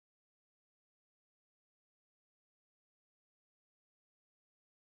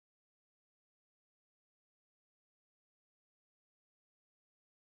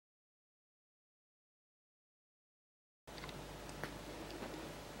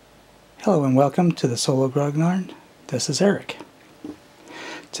Hello and welcome to the Solo Grognard. This is Eric.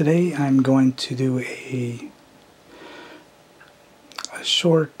 Today I'm going to do a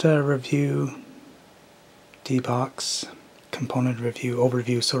short review, D-box, component review,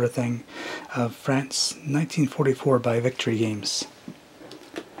 overview sort of thing of France 1944 by Victory Games.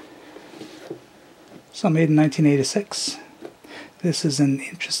 So made in 1986. This is an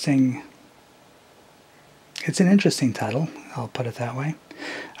interesting title, I'll put it that way.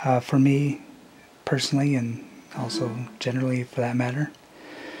 For me personally, and also generally for that matter.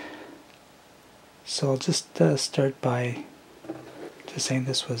 So I'll just start by just saying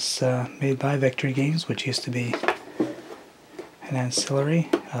this was made by Victory Games, which used to be an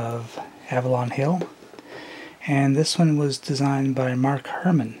ancillary of Avalon Hill, and this one was designed by Mark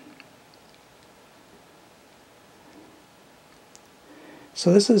Herman.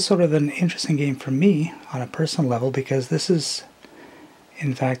 So this is sort of an interesting game for me on a personal level, because this is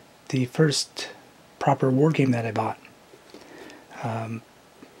in fact the first proper war game that I bought.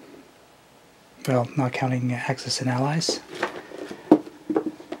 Well, not counting Axis and Allies.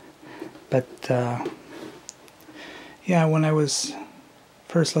 But yeah, when I was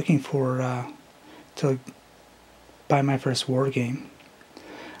first looking for to buy my first war game,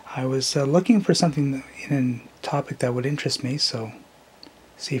 I was looking for something in a topic that would interest me. So,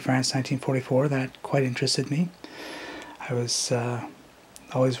 see, France 1944, that quite interested me. I was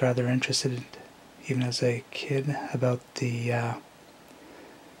always rather interested, even as a kid, about the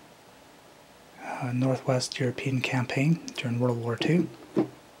Northwest European campaign during World War II.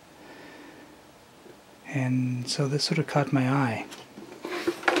 And so this sort of caught my eye.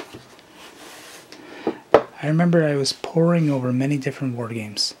 I remember I was poring over many different war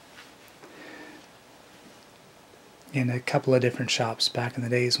games in a couple of different shops back in the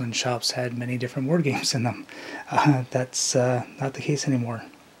days when shops had many different war games in them. That's not the case anymore,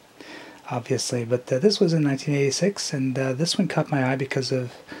 obviously. But this was in 1986, and this one caught my eye because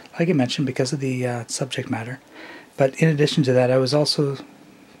of, like I mentioned, because of the subject matter. But in addition to that, I was also,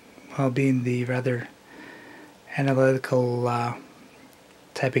 well, being the rather analytical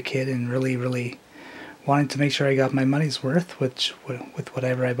type of kid, and really wanting to make sure I got my money's worth, with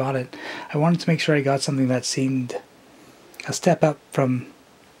whatever I bought it. I wanted to make sure I got something that seemed a step up from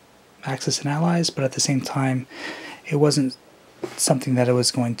Axis and Allies, but at the same time, it wasn't something that it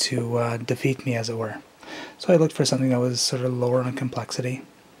was going to defeat me, as it were. So I looked for something that was sort of lower in complexity.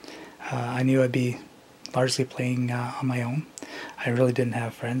 I knew I'd be largely playing on my own. I really didn't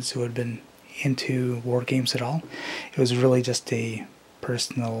have friends who had been into war games at all. It was really just a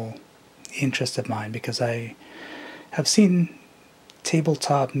personal interest of mine, because I have seen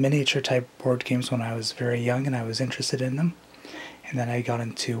tabletop miniature type board games when I was very young, and I was interested in them. And then I got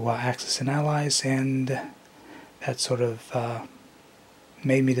into Axis and Allies, and that sort of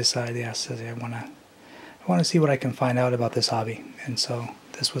made me decide, yes, I want to see what I can find out about this hobby. And so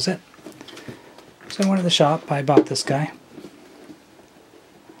this was it. So I went to the shop, I bought this guy,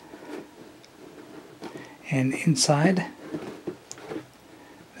 and inside,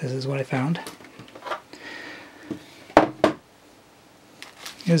 this is what I found.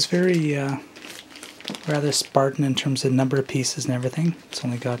 It was very rather Spartan in terms of number of pieces and everything. It's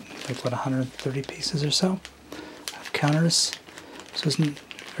only got like, what, 130 pieces or so of counters. So it's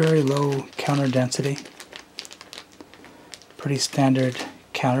very low counter density. Pretty standard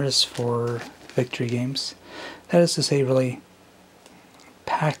counters for Victory Games. That is to say, really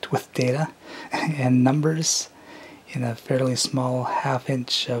packed with data and numbers in a fairly small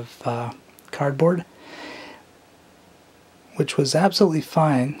half-inch of cardboard, which was absolutely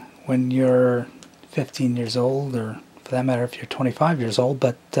fine when you're 15 years old, or for that matter if you're 25 years old,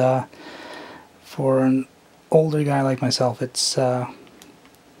 but for an older guy like myself, it's a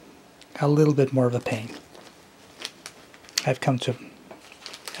little bit more of a pain. I've come to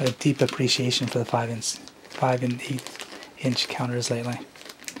have a deep appreciation for the 5 and 8-inch counters lately.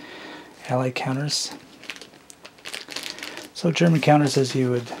 Allied counters. So German counters, as you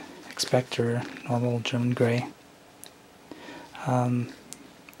would expect, are normal German grey.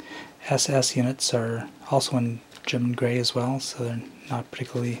 SS units are also in German grey as well, so they're not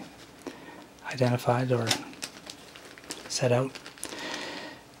particularly identified or set out.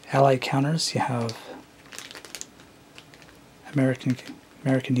 Allied counters, you have American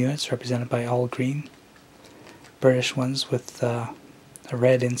units represented by all green, British ones with a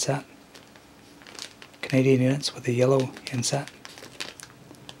red inset, Canadian units with a yellow inset,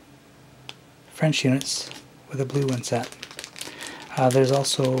 French units with a blue inset. There's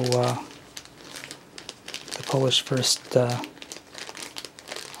also the Polish 1st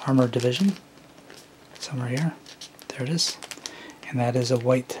Armored Division, somewhere here. There it is. And that is a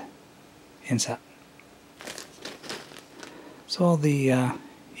white inset. So all the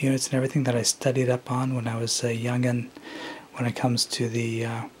units and everything that I studied up on when I was a youngin' when it comes to the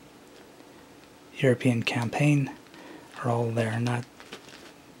European campaign are all there, and that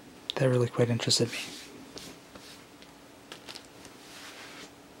really quite interested me.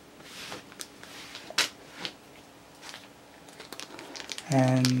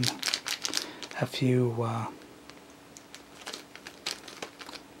 And a few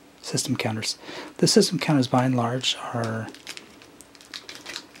system counters. The system counters by and large are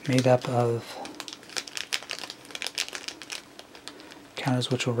made up of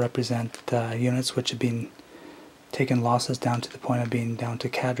counters which will represent units which have been taken losses down to the point of being down to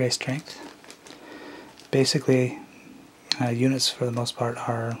cadre strength. Basically, units for the most part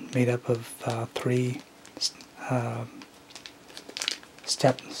are made up of 3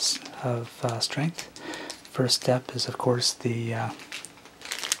 steps of strength. First step is of course the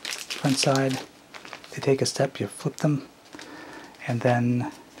front side. They take a step, you flip them, and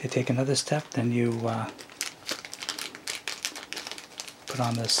then they take another step, then you put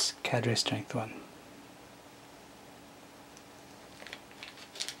on this cadre strength one.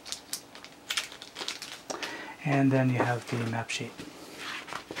 And then you have the map sheet.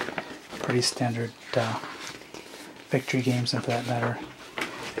 Pretty standard victory games, and for that matter,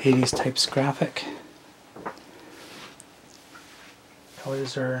 80s types graphic.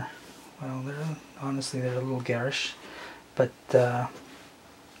 Colors are, well, honestly they're a little garish, but they're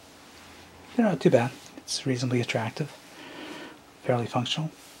not too bad. It's reasonably attractive, fairly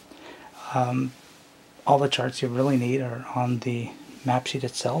functional. All the charts you really need are on the map sheet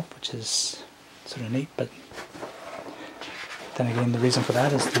itself, which is sort of neat, but then again the reason for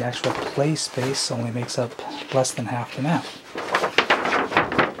that is the actual play space only makes up less than half the map,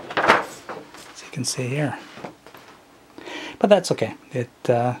 as you can see here. But that's okay.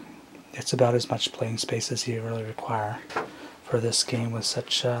 It's about as much playing space as you really require for this game with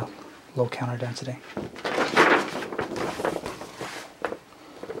such low counter density.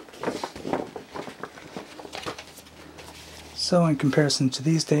 So in comparison to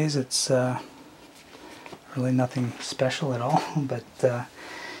these days, it's really nothing special at all, but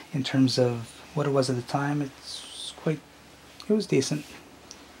in terms of what it was at the time, it was decent.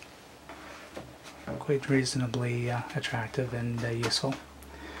 Quite reasonably attractive and useful.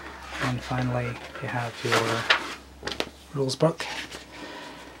 And finally, you have your rules book.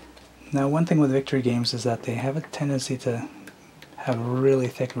 Now, one thing with victory games is that they have a tendency to have really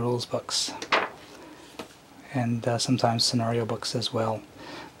thick rules books, and sometimes scenario books as well.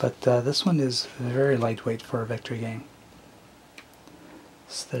 But this one is very lightweight for a victory game.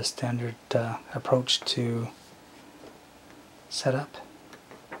 It's the standard approach to setup.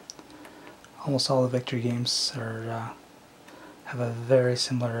 Almost all the victory games are have a very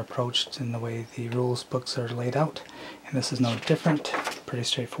similar approach in the way the rules books are laid out, and this is no different. Pretty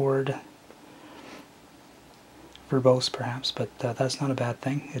straightforward, verbose perhaps, but that's not a bad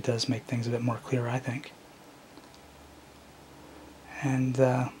thing. It does make things a bit more clear, I think. And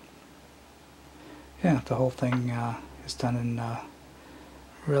yeah, the whole thing is done in a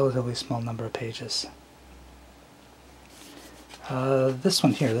relatively small number of pages. This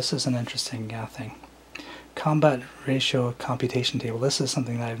one here, this is an interesting thing. Combat ratio computation table. This is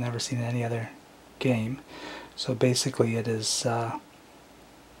something that I've never seen in any other game. So basically it is,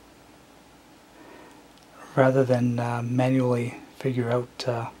 rather than manually figure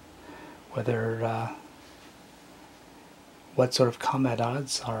out whether what sort of combat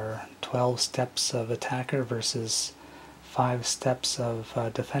odds are 12 steps of attacker versus 5 steps of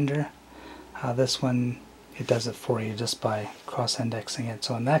defender, this one, it does it for you just by cross-indexing it.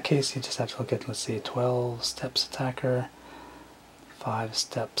 So in that case, you just have to look at, let's see, 12 steps attacker, 5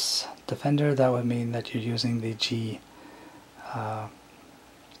 steps defender. That would mean that you're using the G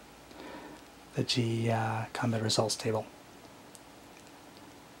combat results table.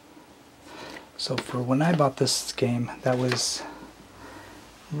 So for when I bought this game, that was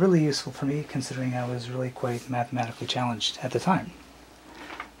really useful for me, considering I was really quite mathematically challenged at the time.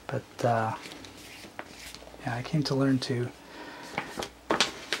 But yeah, I came to learn to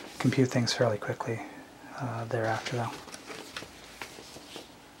compute things fairly quickly thereafter, though.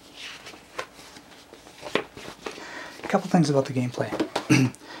 A couple things about the gameplay.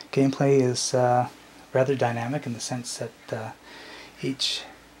 Gameplay is rather dynamic in the sense that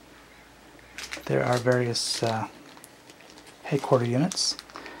there are various headquarter units.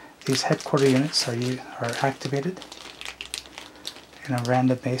 These headquarter units are activated in a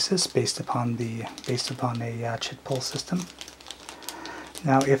random basis based upon a chit pull system.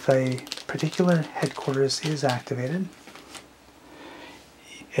 Now, if a particular headquarters is activated,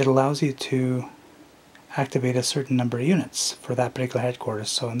 it allows you to activate a certain number of units for that particular headquarters.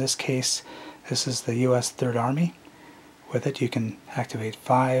 So in this case, this is the U.S. 3rd Army. With it you can activate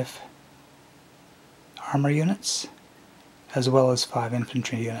 5 armor units as well as 5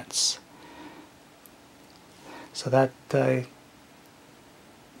 infantry units. So that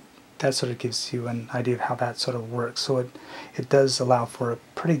sort of gives you an idea of how that sort of works. So it does allow for a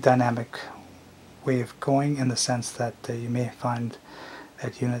pretty dynamic way of going, in the sense that you may find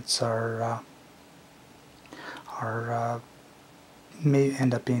that units may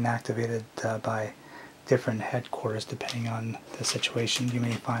end up being activated by different headquarters depending on the situation. You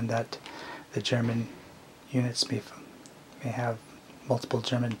may find that the German units may have multiple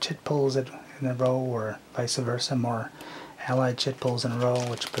German chit pulls in a row, or vice versa, more Allied chit pulls in a row,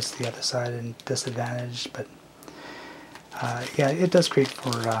 which puts the other side in disadvantage. But yeah, it does create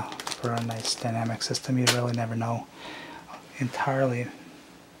for a nice dynamic system. You really never know entirely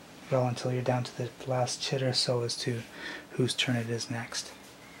well until you're down to the last chit or so as to whose turn it is next.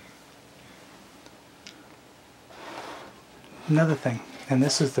 Another thing, and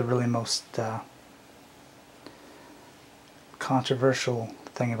this is the really most controversial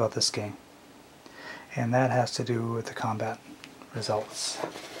thing about this game, and that has to do with the combat results.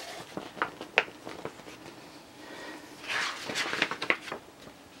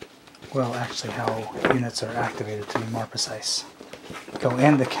 Well, actually how units are activated, to be more precise.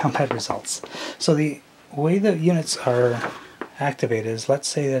 And the combat results. So the way the units are activated is, let's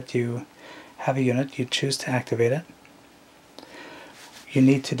say that you have a unit, you choose to activate it. You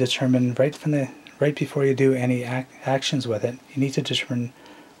need to determine right before you do any actions with it, you need to determine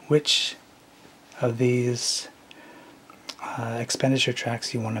which of these expenditure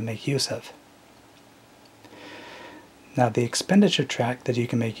tracks you want to make use of. Now the expenditure track that you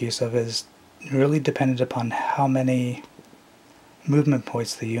can make use of is really dependent upon how many movement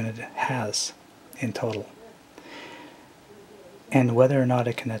points the unit has in total, and whether or not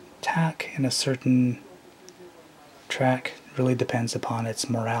it can attack in a certain track really depends upon its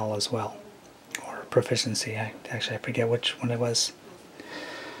morale as well, or proficiency. Actually I forget which one it was.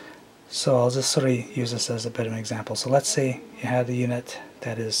 So I'll just sort of use this as a bit of an example. So let's say you had a unit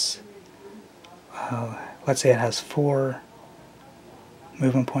that is, let's say it has 4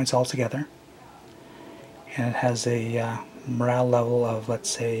 movement points altogether, and it has a morale level of, let's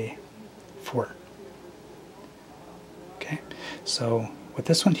say, 4. Okay, so with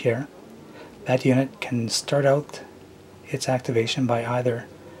this one here, that unit can start out its activation by either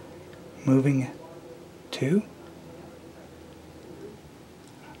moving 2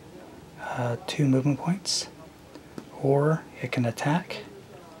 movement points, or it can attack.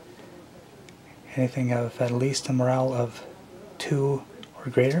 Anything of at least a morale of 2 or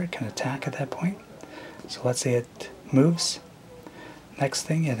greater, it can attack at that point. So let's say it moves. Next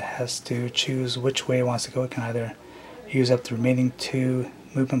thing, it has to choose which way it wants to go. It can either use up the remaining 2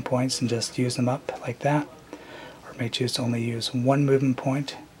 movement points and just use them up like that, or it may choose to only use 1 movement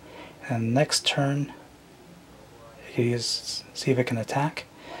point, and next turn it can see if it can attack.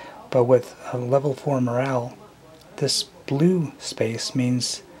 But with a level 4 morale, this blue space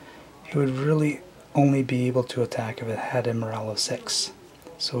means it would really only be able to attack if it had a morale of 6.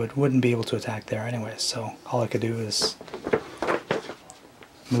 So it wouldn't be able to attack there anyway, so all it could do is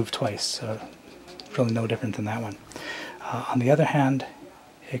move twice, so really no different than that one. On the other hand,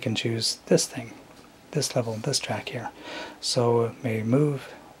 it can choose this thing, this level, this track here. So it may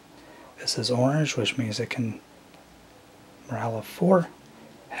move. This is orange, which means it can, morale of 4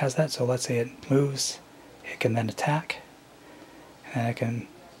 has that. So let's say it moves, it can then attack, and it can,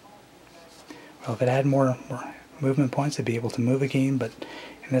 well, if it had more movement points, it'd be able to move again, but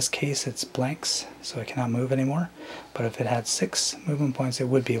in this case it's blanks, so it cannot move anymore. But if it had 6 movement points, it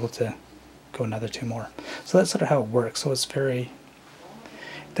would be able to go another 2 more. So that's sort of how it works. So it's it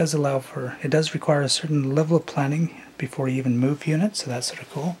does allow for, it does require a certain level of planning before you even move units, so that's sort of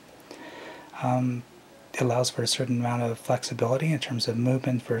cool. It allows for a certain amount of flexibility in terms of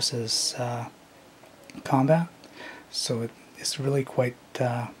movement versus combat. So it's really quite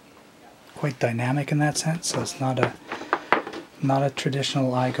dynamic in that sense. So it's not a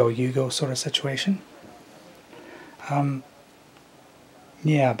traditional I go you go sort of situation.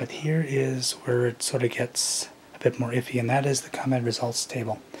 Yeah, but here is where it sort of gets a bit more iffy, and that is the combat results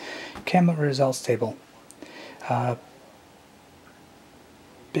table. Combat results table.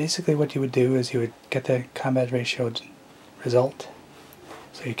 Basically what you would do is you would get the combat ratio result.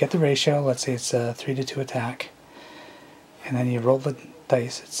 So you get the ratio, let's say it's a 3-to-2 attack, and then you roll the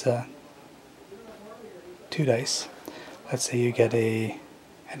dice. It's 2 dice. Let's say you get an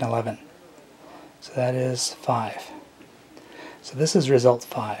 11. So that is 5. So this is result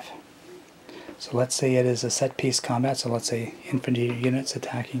 5. So let's say it is a set-piece combat, so let's say infantry units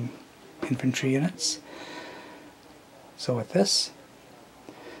attacking infantry units. So with this,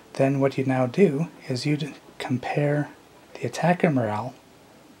 then what you now do is you compare the attacker morale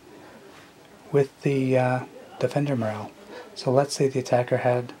with the defender morale. So let's say the attacker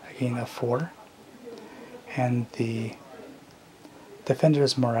had again a 4 and the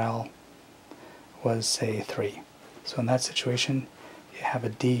defender's morale was, say, 3. So in that situation you have a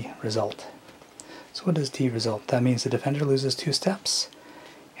D result. So what does D result? That means the defender loses 2 steps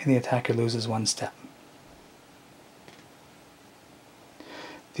and the attacker loses 1 step.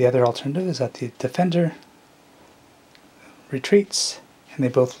 The other alternative is that the defender retreats and they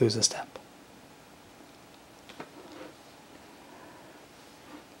both lose a step.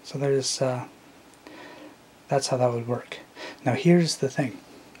 So that's how that would work. Now here's the thing.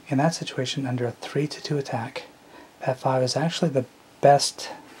 In that situation, under a 3-2 attack, that 5 is actually the best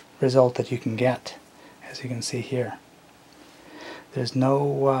result that you can get, as you can see here. There's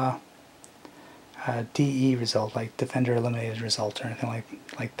no DE result, like defender eliminated result, or anything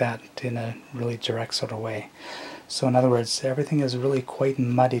like that in a really direct sort of way. So in other words, everything is really quite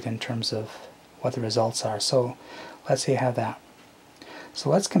muddied in terms of what the results are. So let's say you have that. So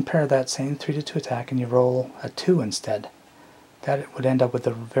let's compare that same 3-2 attack and you roll a 2 instead. That would end up with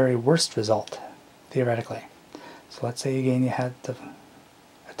the very worst result, theoretically. So let's say again you had the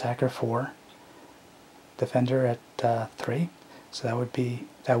attacker 4, defender at 3. So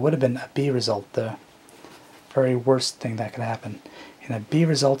that would have been a B result, the very worst thing that could happen. In a B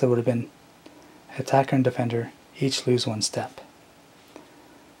result, it would have been attacker and defender each lose 1 step,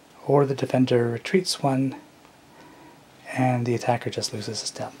 or the defender retreats 1 and the attacker just loses a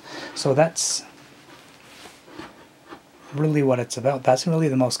step. So that's really what it's about. That's really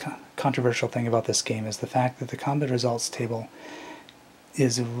the most controversial thing about this game, is the fact that the combat results table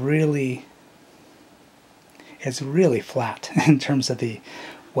is really flat in terms of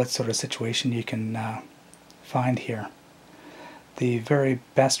what sort of situation you can find here. The very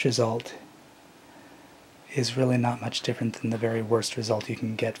best result is really not much different than the very worst result you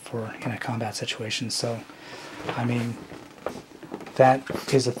can get in a combat situation. So, I mean, that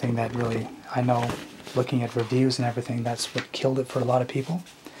is a thing that really, I know, looking at reviews and everything, that's what killed it for a lot of people.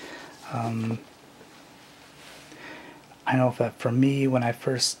 I know that for me, when I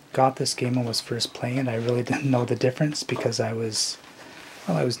first got this game and was first playing it, I really didn't know the difference because I was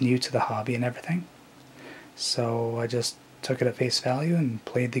new to the hobby and everything. So I just took it at face value and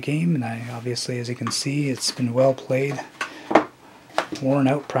played the game, and I obviously, as you can see, it's been well played, worn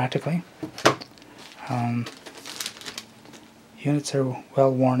out practically. Units are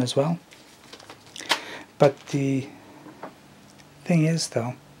well worn as well. But the thing is,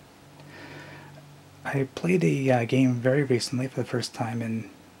 though, I played a game very recently for the first time in,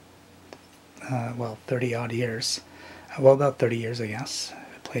 30 odd years. Well, about 30 years, I guess.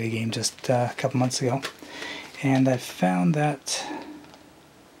 I played a game just a couple months ago. And I found that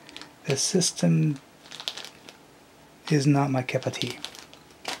the system is not my cup of tea.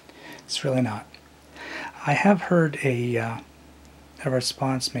 It's really not. I have heard a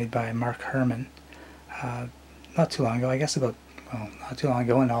response made by Mark Herman not too long ago, I guess not too long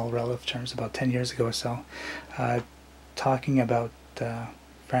ago in all relative terms, about 10 years ago or so, talking about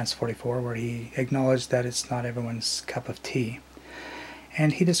France 44, where he acknowledged that it's not everyone's cup of tea.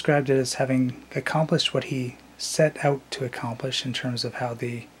 And he described it as having accomplished what he set out to accomplish in terms of how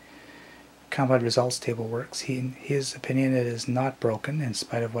the combat results table works. In his opinion, it is not broken, in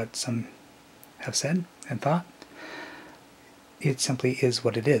spite of what some have said and thought. It simply is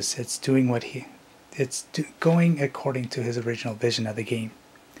what it is. It's doing going according to his original vision of the game.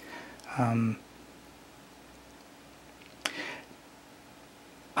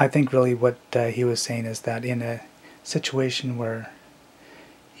 I think really what he was saying is that in a situation where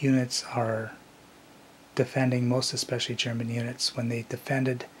units are defending, most especially German units, when they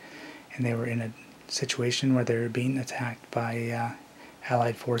defended and they were in a situation where they were being attacked by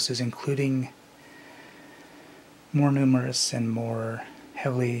Allied forces, including more numerous and more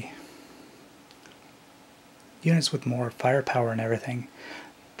heavily units with more firepower and everything,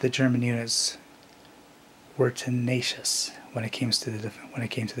 the German units were tenacious when it came to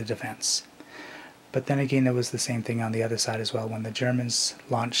the defense. But then again, it was the same thing on the other side as well. When the Germans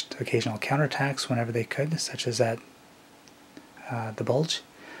launched occasional counterattacks whenever they could, such as at the Bulge,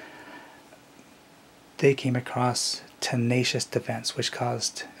 they came across tenacious defense, which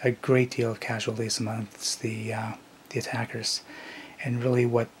caused a great deal of casualties amongst the attackers. And really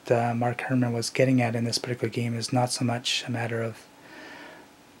what Mark Herman was getting at in this particular game is not so much a matter of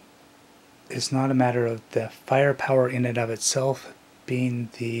it's not a matter of the firepower in and of itself being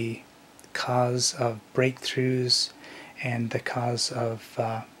the cause of breakthroughs and the cause of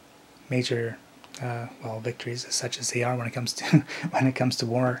major victories, such as they are when it comes to when it comes to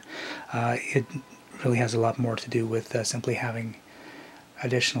war. It really has a lot more to do with simply having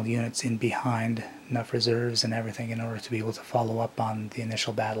additional units in behind, enough reserves and everything in order to be able to follow up on the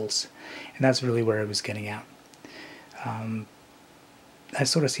initial battles. And that's really where I was getting at. I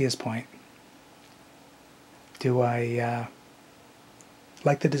sort of see his point. Do I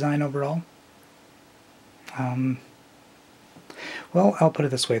like the design overall? Well, I'll put it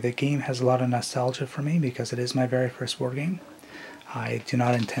this way. The game has a lot of nostalgia for me because it is my very first war game. I do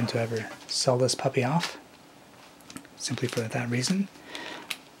not intend to ever sell this puppy off, simply for that reason.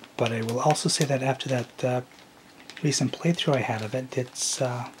 But I will also say that after that recent playthrough I had of it, it's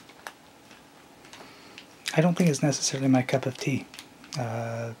I don't think it's necessarily my cup of tea.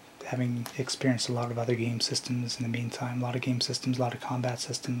 Having experienced a lot of other game systems in the meantime, a lot of game systems, a lot of combat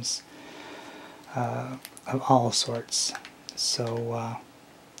systems of all sorts. So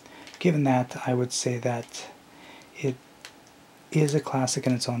given that, I would say that it is a classic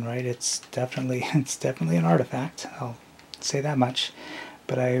in its own right. It's definitely an artifact. I'll say that much.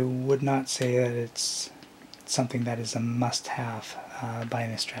 But I would not say that it's something that is a must-have by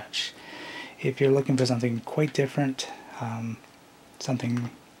any stretch. If you're looking for something quite different, something,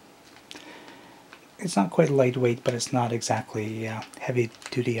 it's not quite lightweight, but it's not exactly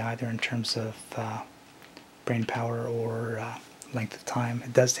heavy-duty either in terms of brain power or length of time.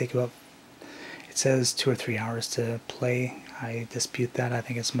 It does take about, it says 2 or 3 hours to play. I dispute that. I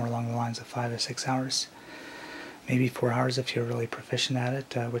think it's more along the lines of 5 or 6 hours. Maybe 4 hours if you're really proficient at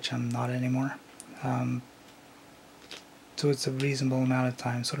it, which I'm not anymore. So it's a reasonable amount of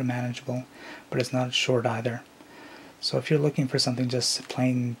time, sort of manageable, but it's not short either. So if you're looking for something just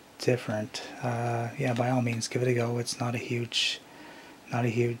plain different, yeah, by all means, give it a go. It's not a huge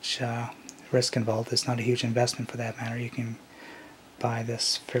risk involved. It's not a huge investment for that matter. You can buy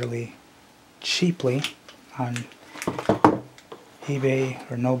this fairly cheaply on eBay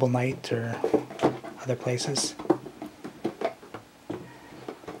or Noble Knight or other places.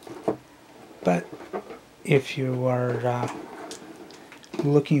 But if you are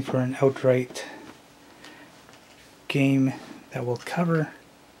looking for an outright game that will cover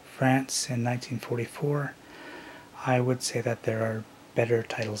France in 1944, I would say that there are better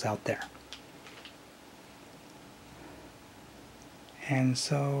titles out there. And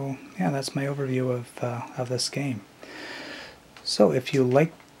so, yeah, that's my overview of this game. So if you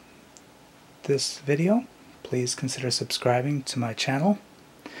like this video, please consider subscribing to my channel.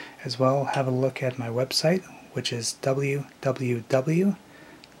 As well, have a look at my website, which is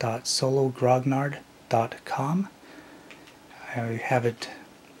www.sologrognard.com. I have it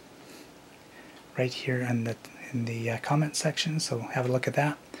right here in the comment section, so have a look at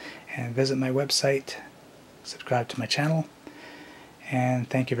that and visit my website, subscribe to my channel, and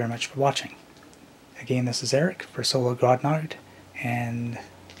thank you very much for watching. Again, this is Eric for Solo Grognard, and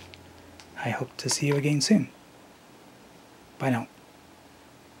I hope to see you again soon. Bye now.